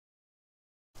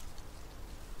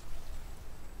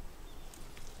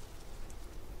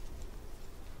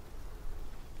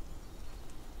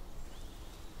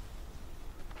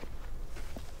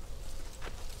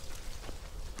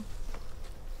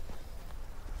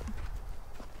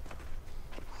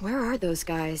Where are those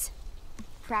guys?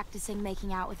 Practicing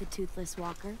making out with a toothless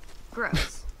walker.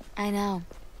 Gross. I know.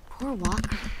 Poor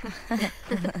walker.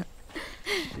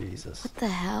 Jesus. What the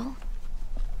hell?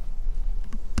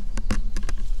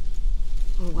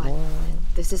 What?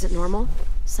 This isn't normal?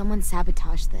 Someone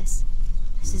sabotaged this.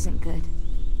 This isn't good.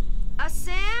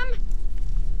 Sam?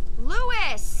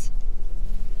 Lewis!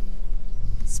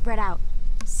 Spread out.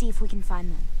 See if we can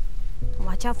find them.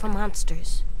 Watch out for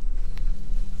monsters.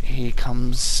 Here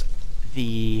comes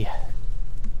the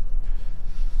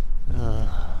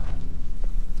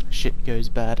shit goes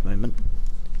bad moment.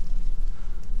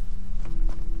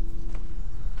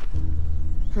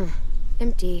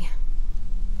 Empty.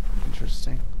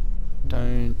 Interesting.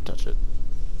 Don't touch it.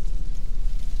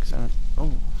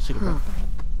 Oh, cigarette.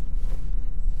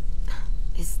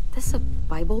 Is this a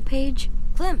Bible page?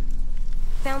 Clem,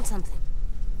 found something.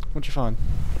 What'd you find?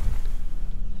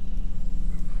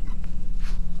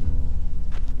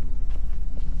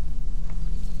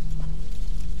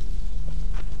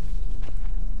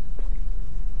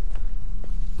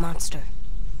 Monster.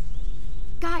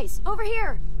 Guys, over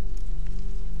here!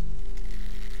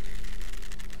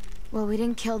 Well, we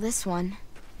didn't kill this one.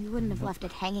 We wouldn't have left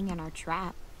it hanging in our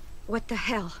trap. What the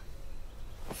hell?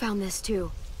 Found this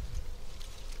too.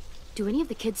 Do any of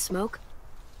the kids smoke?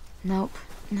 Nope,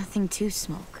 nothing to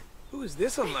smoke. Who is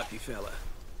this unlucky fella?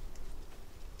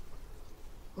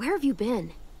 Where have you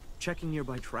been? Checking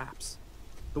nearby traps.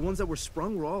 The ones that were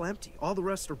sprung were all empty. All the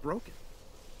rest are broken.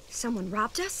 Someone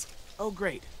robbed us? Oh,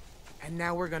 great. And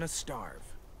now we're gonna starve.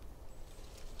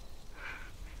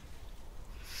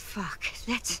 Fuck,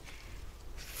 that's...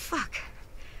 Fuck.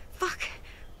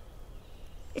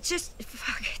 It's just...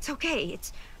 Fuck, it's okay.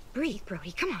 It's... Breathe,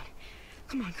 Brody. Come on.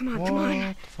 Come on. What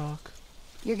the fuck?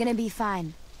 You're gonna be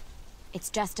fine. It's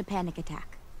just a panic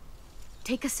attack.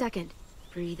 Take a second.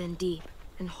 Breathe in deep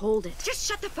and hold it. Just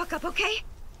shut the fuck up, okay?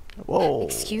 Whoa.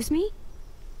 Excuse me?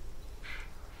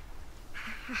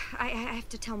 I have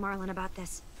to tell Marlon about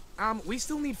this. We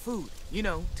still need food, you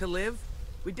know, to live.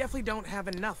 We definitely don't have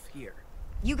enough here.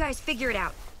 You guys figure it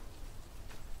out.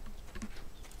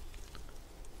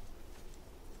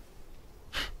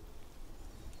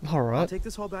 I'll Alright. take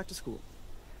this all back to school.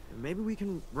 And maybe we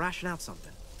can ration out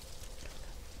something.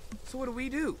 So what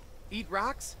do? Eat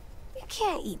rocks? You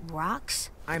can't eat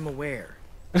rocks. I'm aware.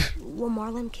 Will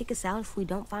Marlon kick us out if we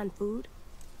don't find food?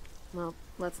 Well,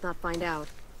 let's not find out.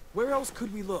 Where else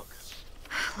could we look?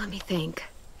 Let me think.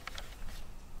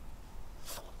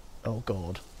 Oh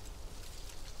god.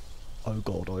 Oh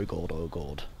god, oh god, oh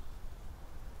god.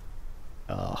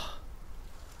 Ah.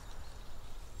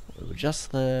 We were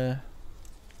just there.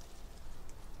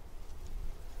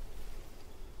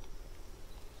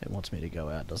 It wants me to go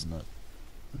out, doesn't it?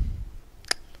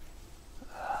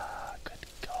 Ah, good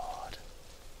god.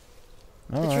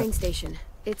 The Alright. train station.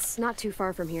 It's not too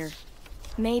far from here.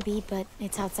 Maybe, but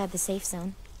it's outside the safe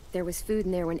zone. There was food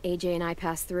in there when AJ and I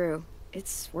passed through.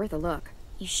 It's worth a look.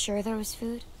 You sure there was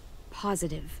food?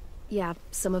 Positive. Yeah,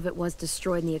 some of it was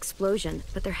destroyed in the explosion,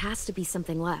 but there has to be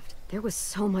something left. There was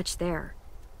so much there.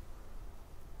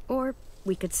 Or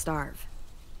we could starve.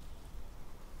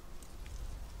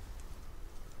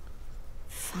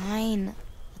 Fine.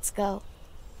 Let's go.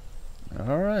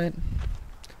 Alright.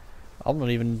 I'm not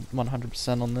even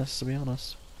 100% on this, to be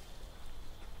honest.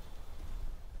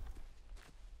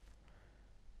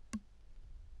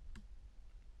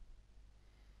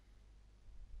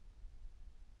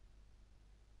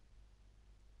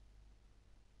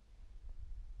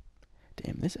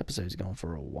 Damn, this episode's gone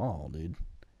for a while, dude.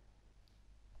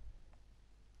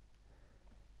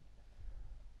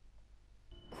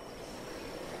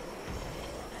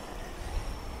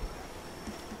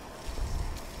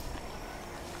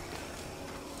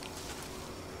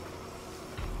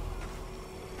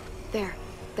 There.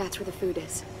 That's where the food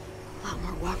is. A lot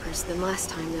more walkers than last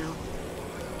time, though.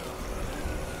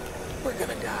 We're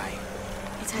gonna die.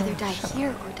 It's either die here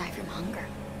or die from hunger.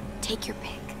 Take your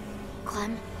pick.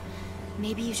 Clem,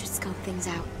 maybe you should scope things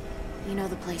out. You know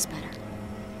the place better.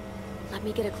 Let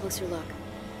me get a closer look.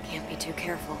 Can't be too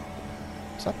careful.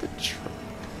 Is that the truck?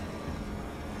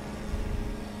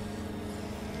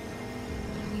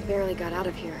 We barely got out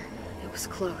of here. It was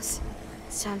close.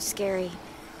 Sounds scary.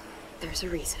 There's a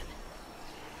reason.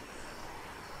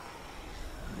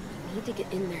 We need to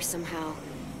get in there somehow.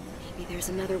 Maybe there's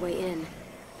another way in.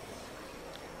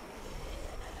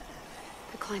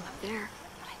 Could climb up there,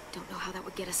 but I don't know how that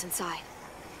would get us inside.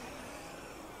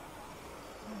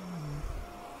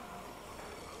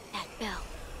 That bell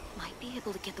might be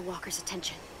able to get the walkers'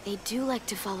 attention. They do like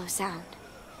to follow sound.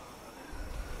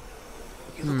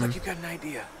 You look like you got an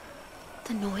idea. The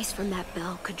The noise from that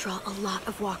bell could draw a lot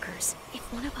of walkers. If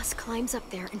one of us climbs up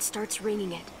there and starts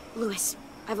ringing it... Lewis.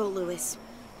 I vote Lewis.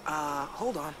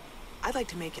 Hold on. I'd like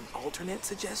to make an alternate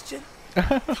suggestion.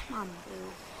 Come on,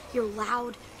 Lou. You're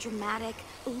loud, dramatic,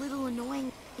 a little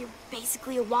annoying. You're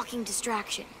basically a walking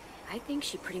distraction. I think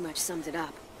she pretty much summed it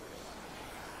up.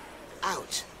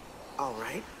 Ouch. All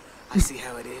right. I see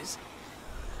how it is.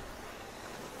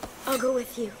 I'll go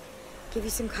with you. Give you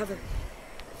some cover.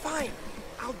 Fine.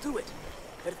 I'll do it.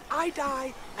 But if I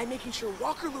die, I'm making sure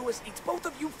Walker Lewis eats both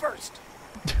of you first.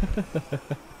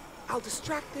 I'll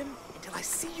distract him until I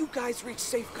see you guys reach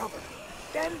safe cover.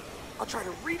 Then, I'll try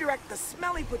to redirect the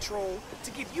smelly patrol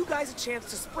to give you guys a chance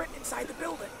to sprint inside the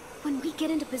building. When we get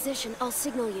into position, I'll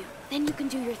signal you. Then you can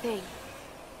do your thing.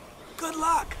 Good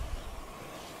luck!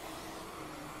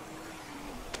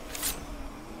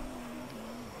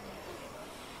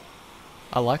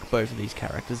 I like both of these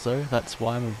characters though, that's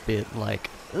why I'm a bit like,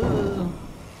 ugh.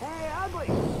 Hey, ugly!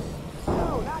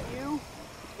 No, not you.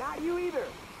 Not you either.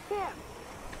 Him!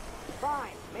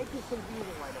 Fine, make this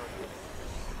confusing, why don't you?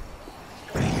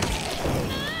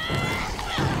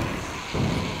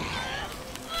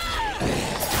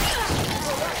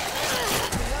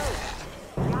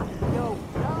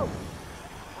 No.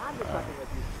 I'm just fucking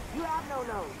with you. You have no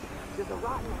nose. There's a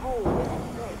rotten hole in your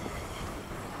face.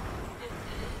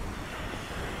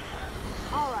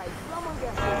 Alright, someone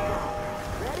get this down.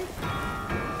 Ready?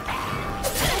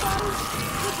 Everybody,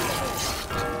 look at this.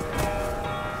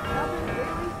 Nothing,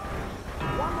 really?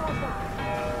 One more time.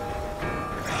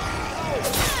 Oh!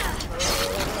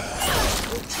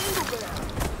 The jingle bell.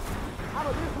 How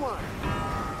about this one?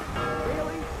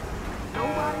 Really?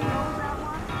 Nobody knows that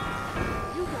one?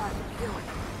 You guys are killing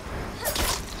it.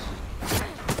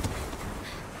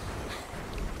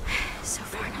 So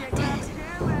far, not dead.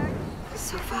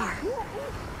 So far.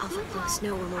 I'll let Lewis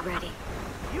know when we're ready.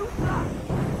 You suck!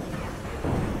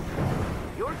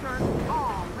 Your turn.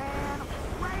 Oh, man.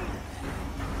 Wait!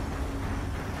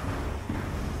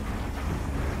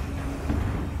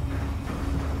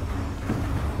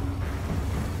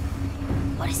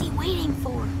 What is he waiting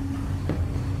for?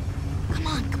 Come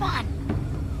on, come on.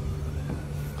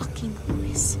 Fucking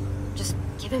Lewis. Just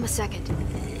give him a second.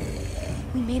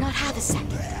 We may not have a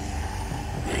second.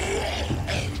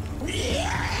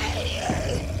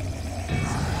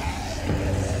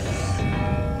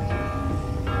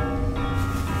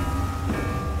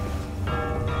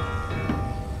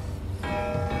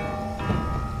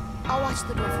 I'll watch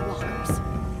the door for walkers.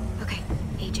 Okay,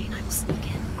 AJ and I will sneak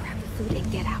in, grab the food,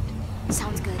 and get out.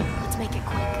 Sounds good. Let's make it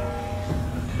quick.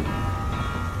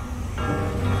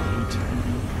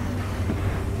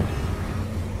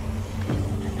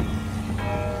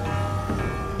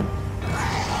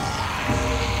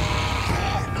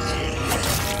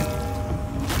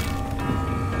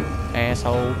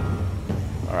 Asshole.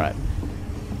 Alright.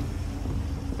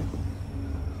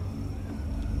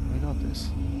 We got this.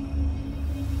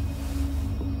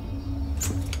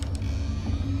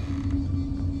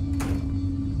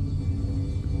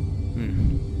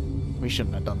 We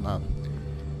shouldn't have done that.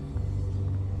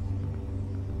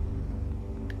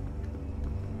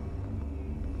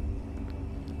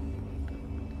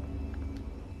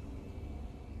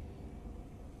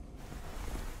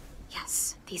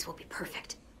 Yes, these will be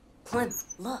perfect. Clem,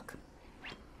 look.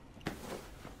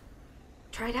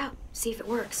 Try it out, see if it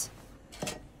works.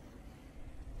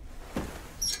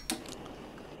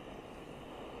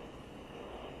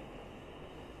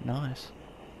 Nice.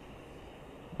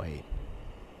 Wait.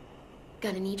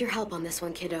 Gonna need your help on this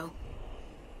one, kiddo.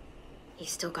 You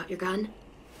still got your gun?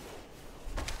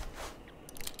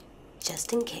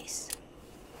 Just in case.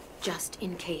 Just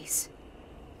in case.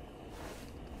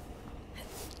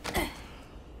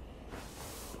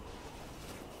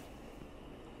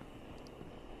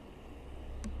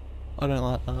 I don't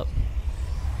like that.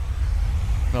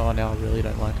 No, now I really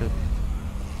don't like it.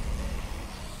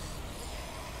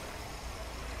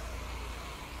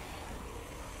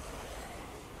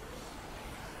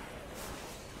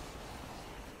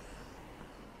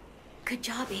 Good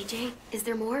job, AJ. Is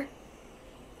there more?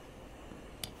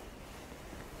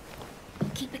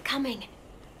 Keep it coming.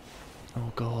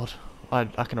 Oh god. I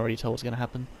can already tell what's gonna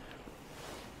happen.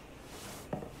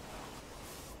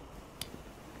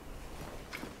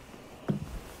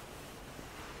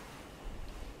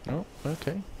 Oh,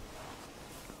 okay.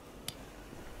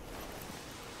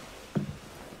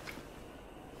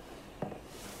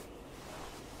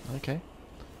 Okay.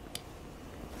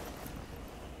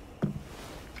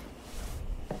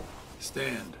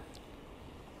 Stand.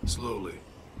 Slowly.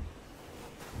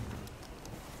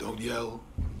 Don't yell.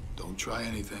 Don't try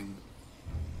anything.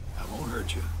 I won't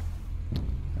hurt you.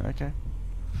 Okay.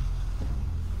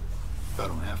 if I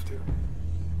don't have to.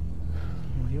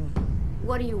 What do you want?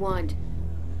 What do you want?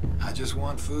 I just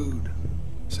want food.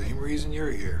 Same reason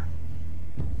you're here.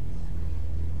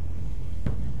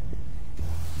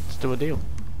 Let's do a deal.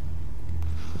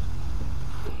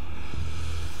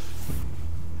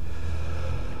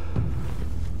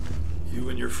 You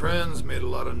and your friends made a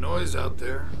lot of noise out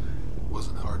there.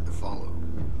 Wasn't hard to follow.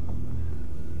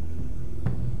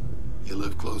 You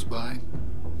live close by?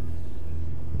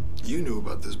 You knew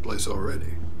about this place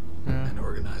already, and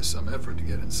organized some effort to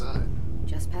get inside.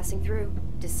 Just passing through.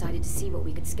 Decided to see what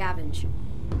we could scavenge.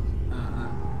 Uh-huh.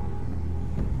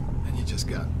 And you just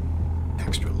got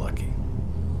extra lucky.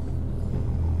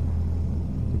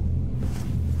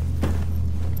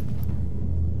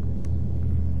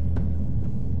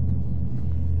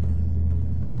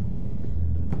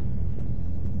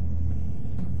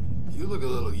 You look a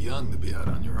little young to be out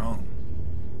on your own.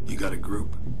 You got a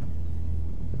group.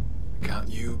 Count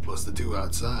you plus the two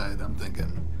outside, I'm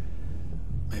thinking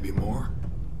maybe more?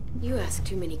 You ask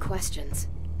too many questions.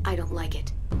 I don't like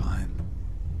it. Fine.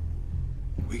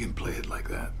 We can play it like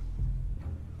that.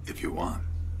 If you want.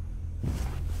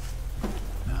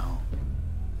 Now,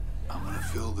 I'm gonna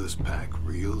fill this pack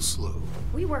real slow.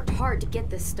 We worked hard to get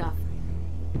this stuff.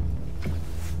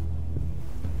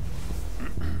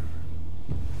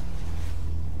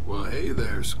 Well, hey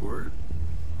there, Squirt.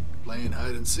 Playing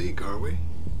hide and seek, are we?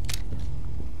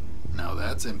 Now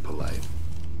that's impolite.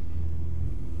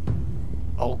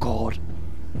 Oh god.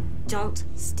 Don't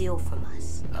steal from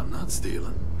us. I'm not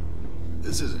stealing.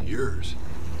 This isn't yours.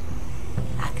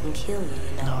 I can kill you,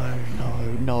 you know.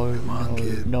 No, Come on,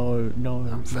 kid. no,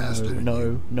 I'm faster than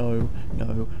you. no,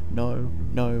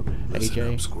 Listen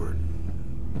AJ. up, Squirt.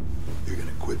 You're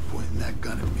gonna quit pointing that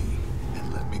gun at me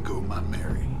and let me go my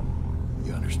Mary.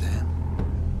 You understand?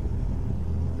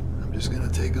 I'm just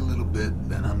gonna take a little bit,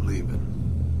 then I'm leaving.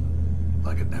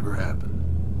 Like it never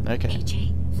happened. Okay.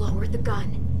 AJ, lower the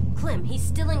gun. Clem, he's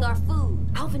stealing our food.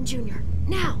 Alvin Jr.,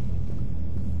 now!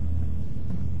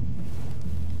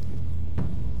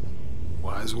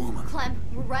 Wise woman. Clem,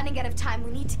 we're running out of time.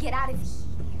 We need to get out of here.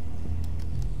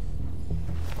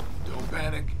 Don't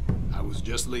panic. I was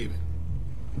just leaving.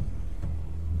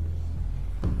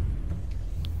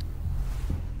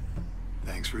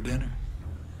 Thanks for dinner.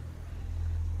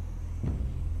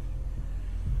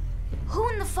 Who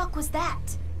in the fuck was that?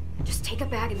 Just take a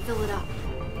bag and fill it up.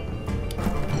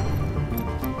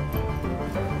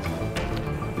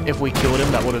 If we killed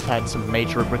him, that would have had some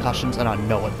major repercussions, and I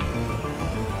know it.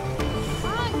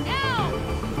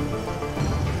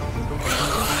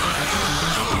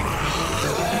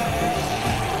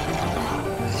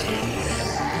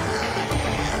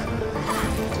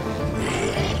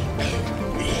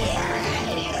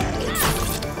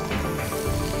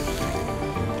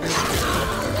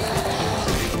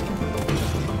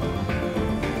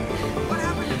 What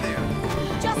happened in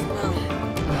there? Just move.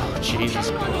 Oh, Jesus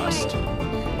Christ.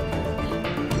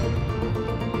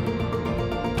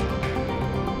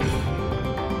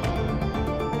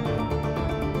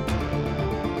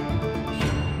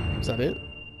 Is that it?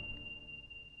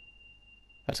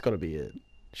 That's gotta be it.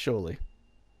 Surely.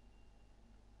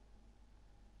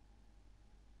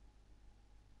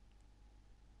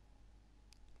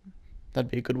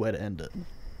 That'd be a good way to end it.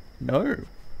 No.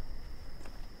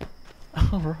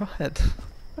 Alright.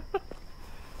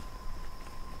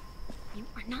 You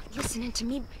are not listening to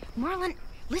me. Marlon,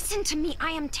 listen to me.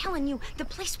 I am telling you, the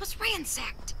place was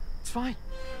ransacked. It's fine.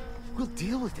 We'll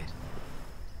deal with it.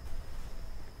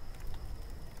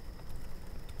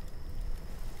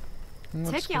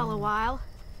 Took y'all a while.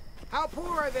 How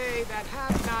poor are they that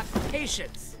have not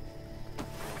patience?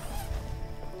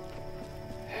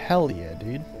 Hell yeah,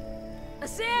 dude.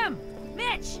 Sim!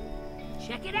 Mitch!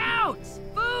 Check it out!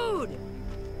 Food!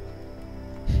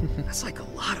 That's like a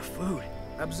lot of food.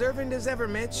 Observant as ever,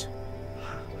 Mitch.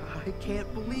 I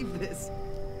can't believe this.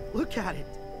 Look at it.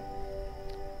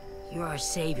 You're our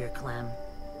savior, Clem.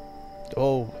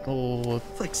 Oh,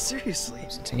 Like, seriously.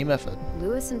 it's a team effort.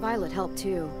 Lewis and Violet helped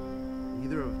too.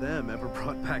 Neither of them ever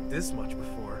brought back this much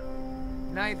before.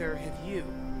 Neither have you.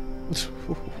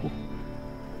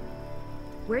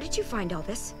 Where did you find all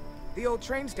this? The old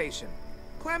train station.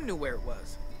 Clem knew where it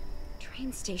was.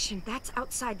 Train station. That's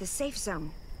outside the safe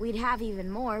zone. We'd have even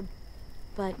more,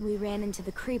 but we ran into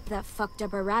the creep that fucked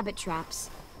up our rabbit traps.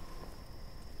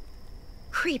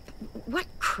 Creep? What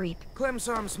creep? Clem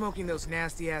saw him smoking those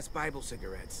nasty-ass Bible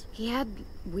cigarettes. He had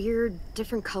weird,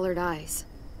 different colored eyes.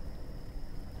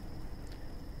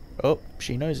 Oh,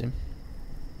 she knows him.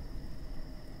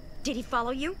 Did he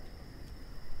follow you?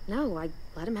 No, I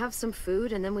let him have some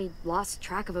food and then we lost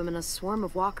track of him in a swarm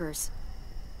of walkers.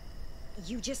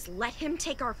 You just let him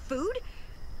take our food?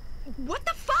 What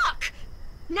the fuck?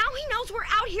 Now he knows we're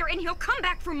out here and he'll come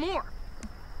back for more.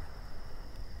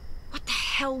 What the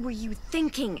hell were you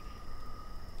thinking?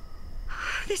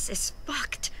 This is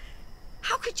fucked.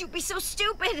 How could you be so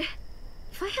stupid?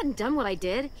 If I hadn't done what I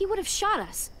did, he would have shot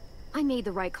us. I made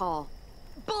the right call.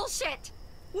 Bullshit!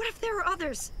 What if there are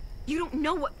others? You don't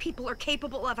know what people are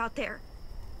capable of out there.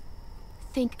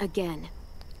 Think again.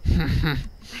 I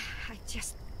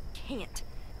just can't.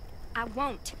 I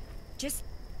won't. Just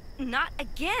not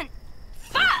again.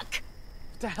 Fuck!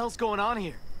 What the hell's going on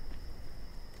here?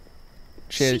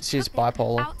 She's took it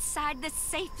bipolar. outside the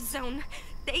safe zone.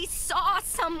 They saw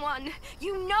someone.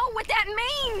 You know what that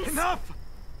means. Enough!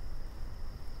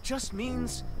 Just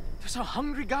means there's a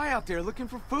hungry guy out there looking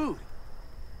for food.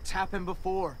 It's happened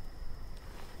before.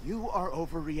 You are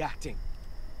overreacting.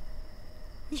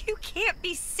 You can't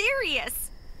be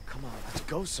serious. Come on, let's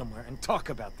go somewhere and talk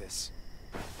about this.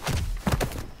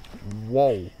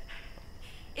 Whoa.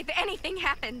 If anything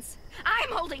happens,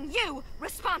 I'm holding you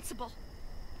responsible.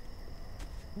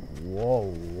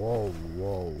 Whoa, whoa,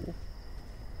 whoa.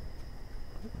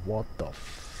 What the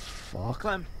fuck?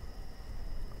 Clem,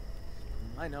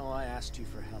 I know I asked you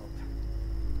for help.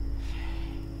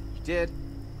 You did.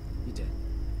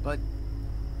 But...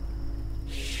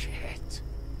 shit.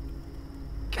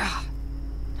 God,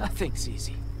 nothing's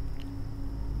easy.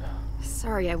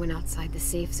 Sorry I went outside the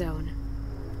safe zone.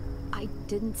 I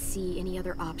didn't see any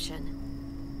other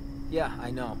option. Yeah, I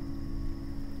know.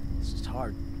 It's just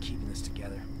hard keeping this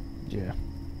together. Yeah.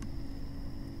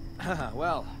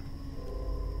 Well,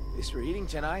 at least we're eating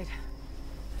tonight.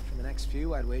 For the next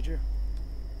few, I'd wager.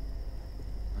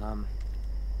 I'll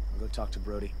go talk to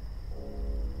Brody.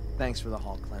 Thanks for the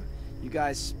haul, Clem. You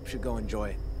guys should go enjoy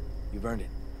it. You've earned it.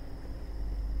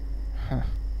 Huh.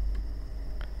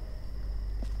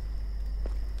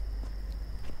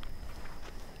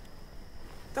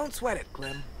 Don't sweat it,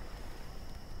 Clem.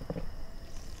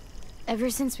 Ever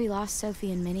since we lost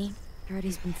Sophie and Minnie,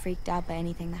 Brody's been freaked out by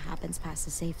anything that happens past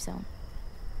the safe zone.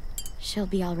 She'll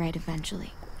be all right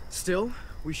eventually. Still,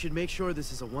 we should make sure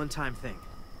this is a one-time thing.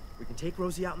 We can take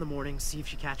Rosie out in the morning, see if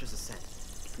she catches a scent.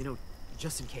 You know,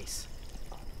 just in case.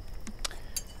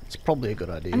 It's probably a good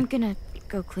idea. I'm gonna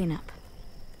go clean up.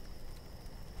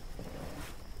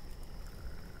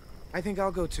 I think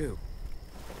I'll go too.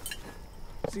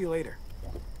 See you later.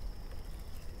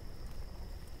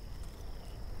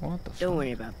 What the fuck? Don't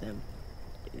worry about them.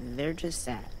 They're just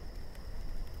sad.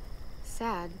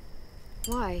 Sad?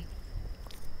 Why?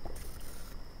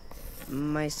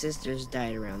 My sisters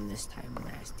died around this time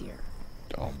last year.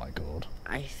 Oh my god.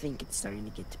 I think it's starting to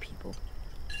get to people.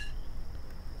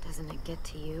 Doesn't it get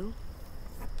to you?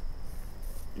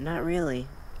 Not really.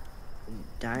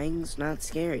 Dying's not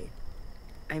scary.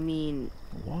 I mean...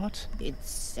 What? It's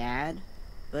sad,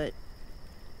 but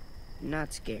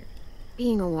not scary.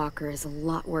 Being a walker is a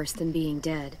lot worse than being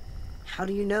dead. How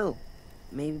do you know?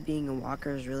 Maybe being a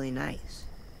walker is really nice.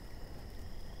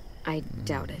 I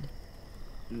doubt it.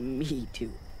 Me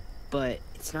too. But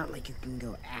it's not like you can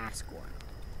go ask one.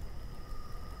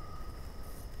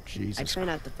 Jesus. I try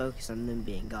not to focus on them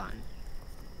being gone.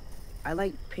 I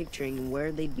like picturing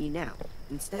where they'd be now,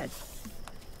 instead.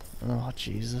 Oh,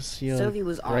 Jesus. You're Sophie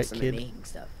was a great awesome kid. at making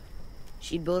stuff.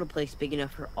 She'd build a place big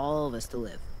enough for all of us to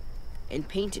live. And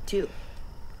paint it too.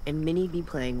 And Minnie'd be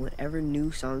playing whatever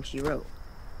new song she wrote.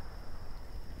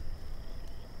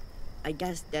 I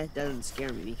guess death doesn't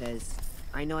scare me because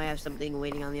I know I have something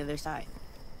waiting on the other side.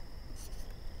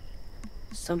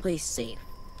 Someplace safe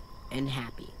and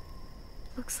happy.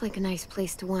 Looks like a nice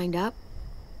place to wind up.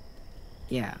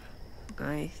 Yeah,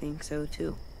 I think so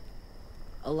too.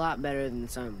 A lot better than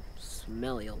some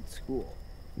smelly old school.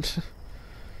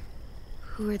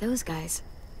 Who are those guys?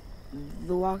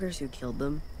 The walkers who killed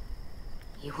them.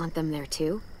 You want them there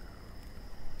too?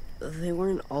 They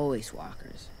weren't always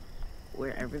walkers.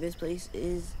 Wherever this place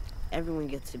is, everyone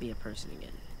gets to be a person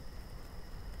again.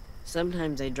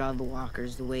 Sometimes I draw the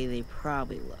walkers the way they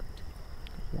probably looked.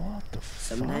 What the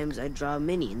fuck? Sometimes I draw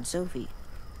Minnie and Sophie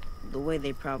the way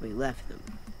they probably left them.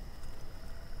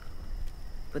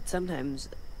 But sometimes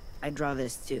I draw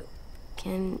this too.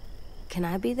 Can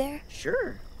I be there?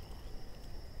 Sure.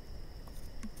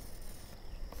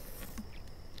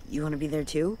 You want to be there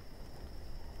too?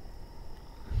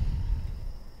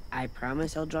 I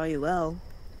promise I'll draw you well.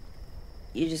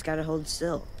 You just gotta hold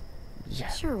still. Yeah.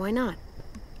 Sure, why not?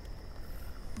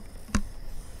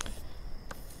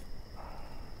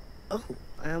 Oh,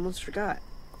 I almost forgot.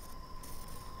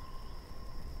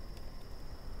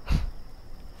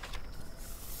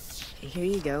 Here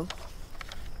you go.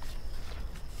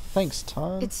 Thanks,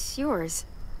 Tom. It's yours.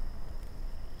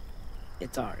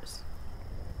 It's ours.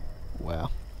 Wow.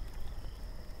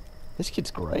 This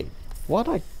kid's great. Why'd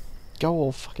I go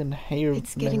all fucking hair?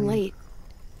 It's getting late.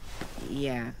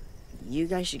 Yeah, you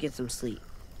guys should get some sleep.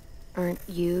 Aren't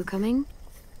you coming?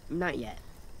 Not yet.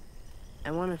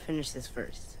 I want to finish this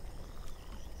first.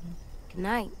 Good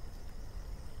night.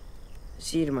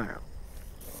 See you tomorrow.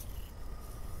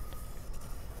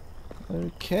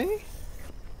 Okay.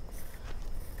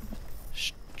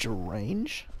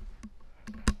 Strange.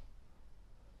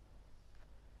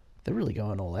 They're really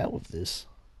going all out with this.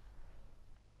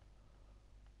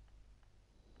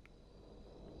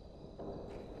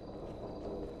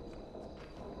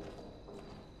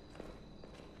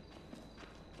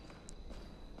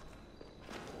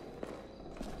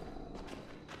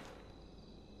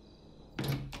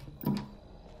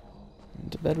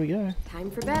 To bed we go. Time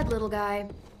for bed, little guy.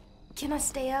 Can I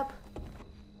stay up?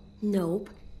 Nope.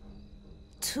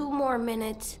 2 more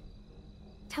minutes.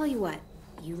 Tell you what,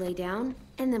 you lay down,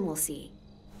 and then we'll see.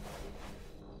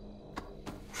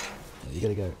 You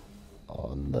gotta go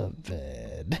on the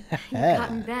bed. You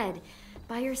got in bed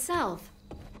by yourself.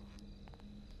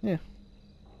 Yeah.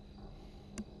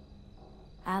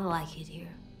 I like it here.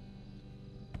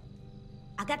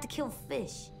 I got to kill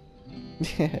fish.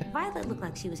 Violet looked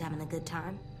like she was having a good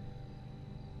time.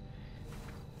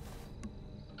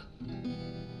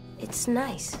 It's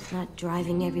nice, not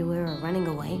driving everywhere or running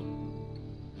away.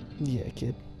 Yeah,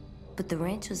 kid. But the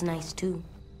ranch was nice too.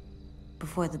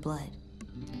 Before the blood.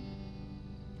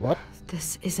 What?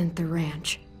 This isn't the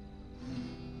ranch.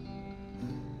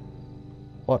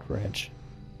 What ranch?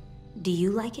 Do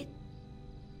you like it?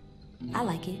 I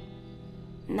like it.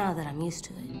 Now that I'm used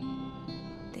to it.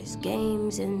 There's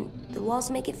games and the walls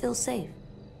make it feel safe.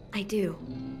 I do.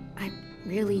 I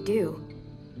really do.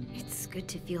 It's good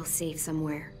to feel safe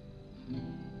somewhere.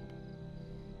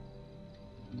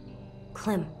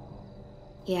 Clem.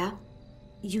 Yeah?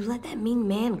 You let that mean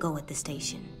man go at the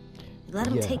station. You let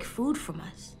him Yeah. take food from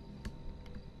us.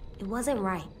 It wasn't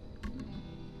right.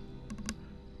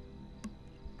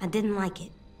 I didn't like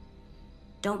it.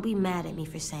 Don't be mad at me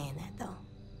for saying that, though.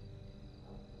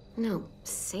 No,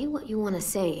 say what you want to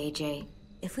say, AJ.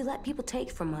 If we let people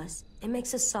take from us, it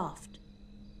makes us soft.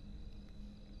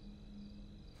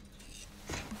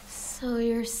 So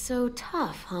you're so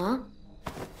tough, huh?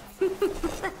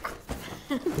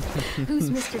 Who's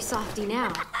Mr. Softy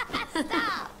now?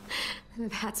 Stop!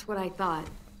 That's what I thought.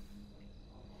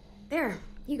 There,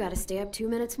 you gotta stay up 2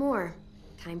 minutes more.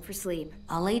 Time for sleep.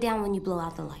 I'll lay down when you blow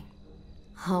out the light.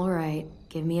 All right,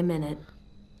 give me a minute.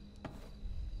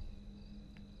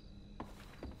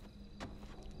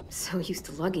 So used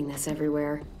to lugging this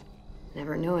everywhere,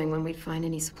 never knowing when we'd find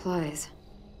any supplies.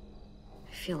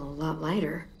 I feel a lot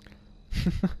lighter.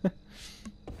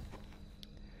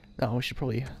 Oh, we should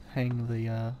probably hang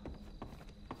the,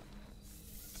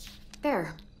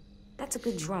 There. That's a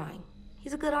good drawing.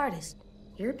 He's a good artist.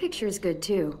 Your picture's good,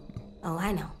 too. Oh,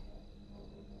 I know.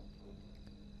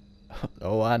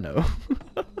 Oh, I know.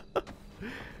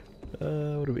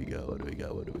 What do we got? What do we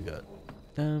got? What do we got?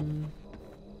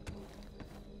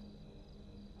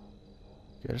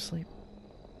 Go to sleep.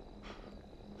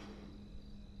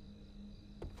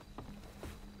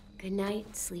 Good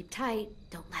night, sleep tight,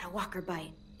 don't let a walker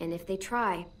bite. And if they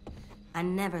try... I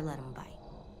never let him bite.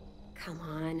 Come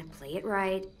on, play it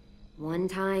right. One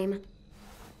time.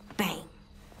 Bang!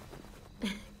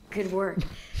 Good work.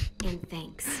 And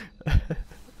thanks.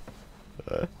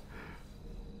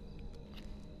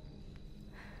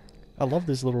 I love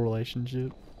this little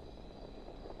relationship.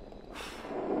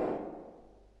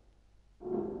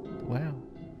 Wow.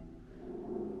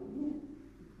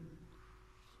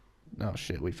 Oh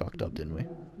shit, we fucked up, didn't we?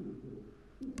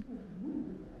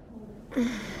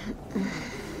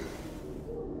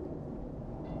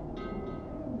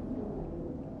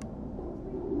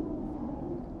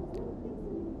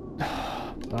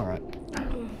 Alright.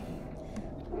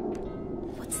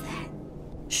 What's that?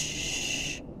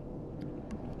 Shh.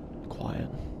 Quiet.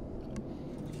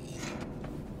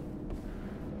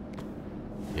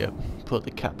 Yep, put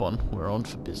the cap on. We're on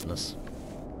for business.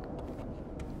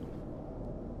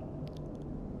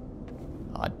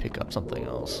 I'd pick up something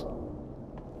else.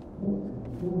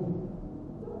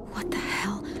 What the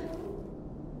hell?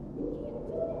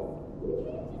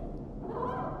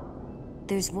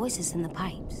 There's voices in the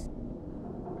pipes.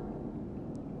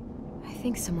 I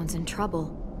think someone's in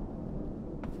trouble.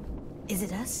 Is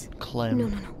it us? Clem.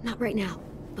 No, not right now.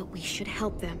 But we should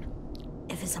help them.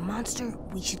 If it's a monster,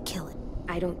 we should kill it.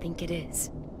 I don't think it is.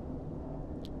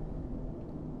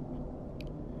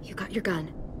 You got your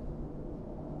gun.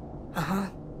 Uh-huh.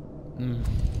 Mm.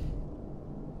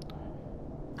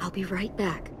 I'll be right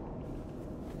back.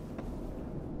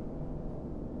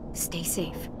 Stay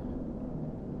safe.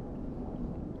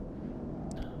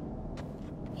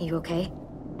 You okay?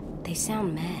 They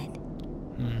sound mad.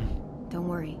 Don't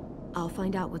worry. I'll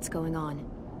find out what's going on.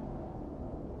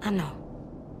 I know.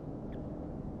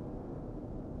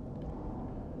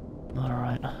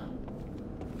 Alright.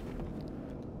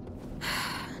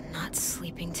 Not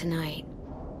sleeping tonight.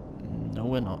 No,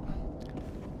 we're not.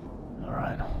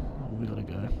 Alright, we gotta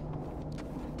go.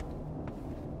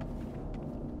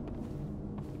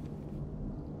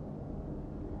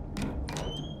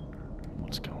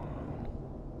 What's going on?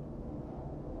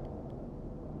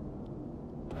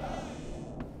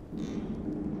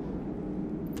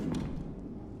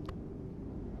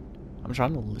 I'm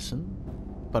trying to listen,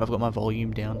 but I've got my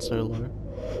volume down so low.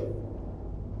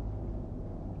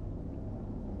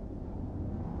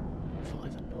 Follow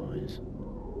the noise.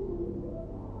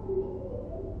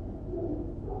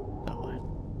 That way.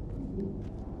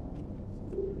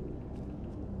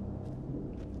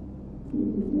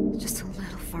 Just a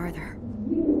little farther.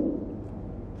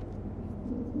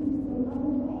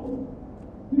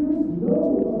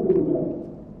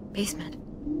 Basement.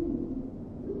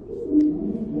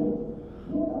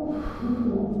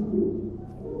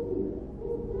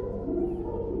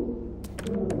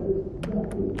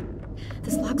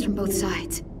 This lock's from both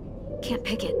sides. Can't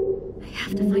pick it. I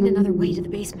have to find another way to the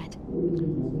basement.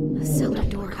 A cellar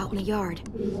door out in the yard.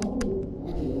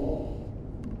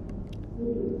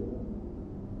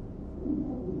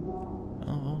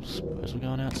 Oh, well, suppose we're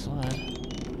going outside.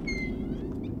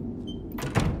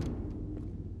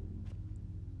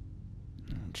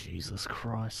 Oh, Jesus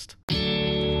Christ.